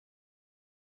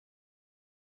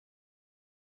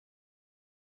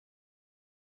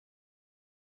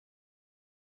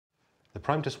The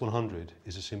PrimeTest 100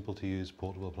 is a simple to use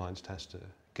portable appliance tester,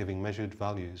 giving measured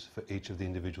values for each of the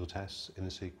individual tests in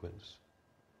the sequence.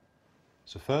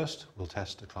 So first, we'll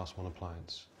test a Class 1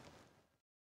 appliance.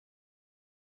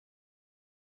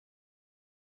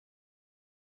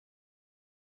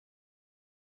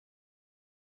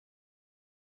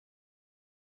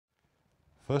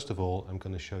 First of all, I'm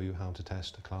going to show you how to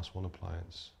test a Class 1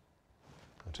 appliance.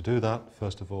 And to do that,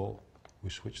 first of all, we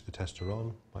switch the tester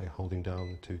on by holding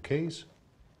down the two keys.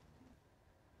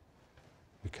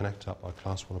 We connect up our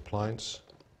Class 1 appliance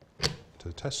to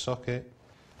the test socket.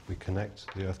 We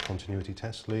connect the earth continuity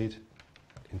test lead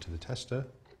into the tester,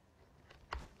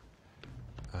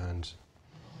 and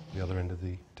the other end of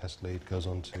the test lead goes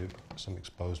onto some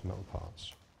exposed metal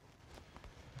parts.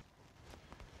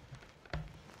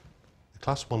 The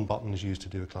Class 1 button is used to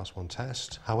do a Class 1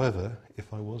 test. However,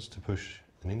 if I was to push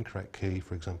an incorrect key,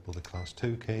 for example the Class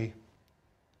 2 key,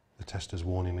 the tester's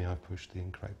warning me I've pushed the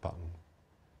incorrect button.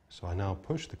 So I now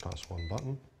push the Class 1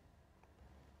 button,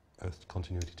 earth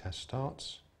continuity test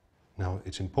starts. Now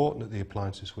it's important that the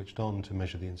appliance is switched on to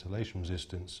measure the insulation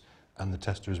resistance, and the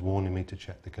tester is warning me to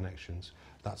check the connections.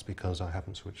 That's because I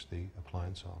haven't switched the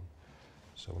appliance on.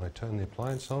 So when I turn the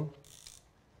appliance on,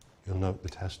 you'll note the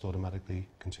test automatically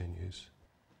continues.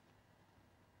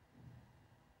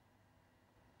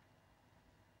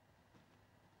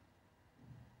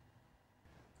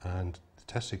 And the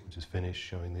test sequence is finished,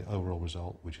 showing the overall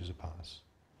result, which is a pass.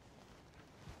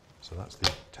 So that's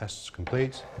the tests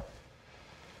complete.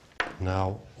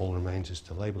 Now all remains is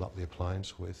to label up the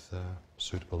appliance with a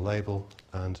suitable label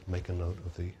and make a note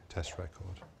of the test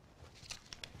record.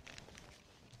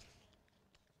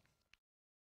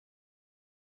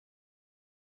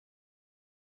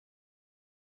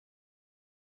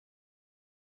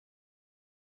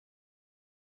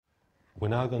 We're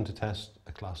now going to test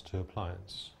a Class 2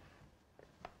 appliance.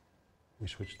 We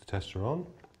switch the tester on.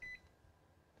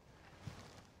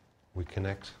 We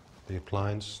connect the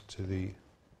appliance to the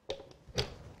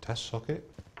test socket.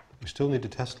 We still need a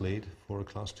test lead for a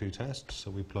Class 2 test,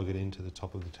 so we plug it into the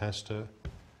top of the tester,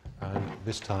 and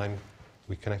this time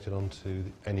we connect it onto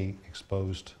any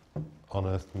exposed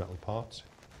unearthed metal parts.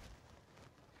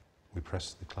 We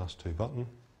press the Class 2 button.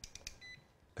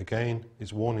 Again,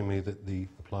 it's warning me that the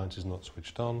appliance is not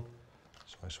switched on,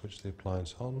 so I switch the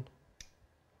appliance on.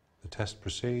 The test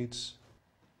proceeds.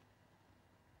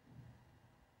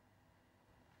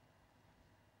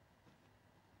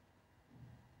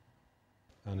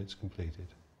 And it's completed.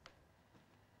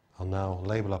 I'll now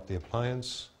label up the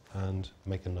appliance and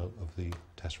make a note of the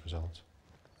test result,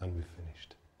 and we've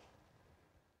finished.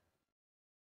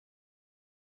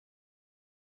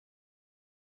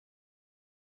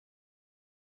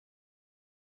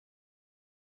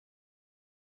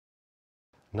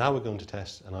 Now we're going to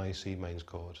test an IEC mains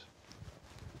cord.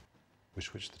 We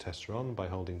switch the tester on by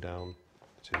holding down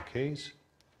the two keys,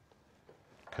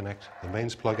 connect the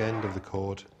mains plug end of the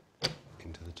cord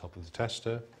into the top of the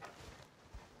tester,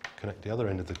 connect the other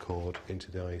end of the cord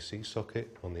into the IEC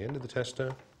socket on the end of the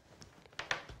tester,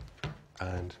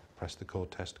 and press the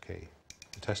cord test key.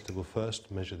 The tester will first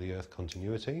measure the earth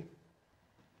continuity,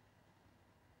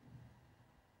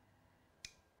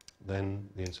 then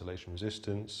the insulation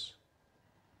resistance,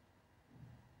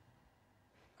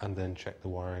 and then check the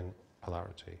wiring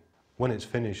polarity. When it's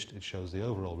finished, it shows the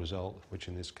overall result, which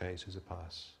in this case is a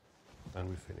pass. And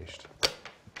we've finished.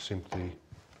 Simply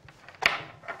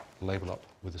label up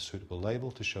with a suitable label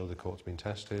to show the cord's been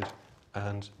tested,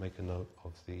 and make a note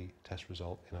of the test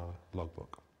result in our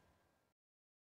logbook.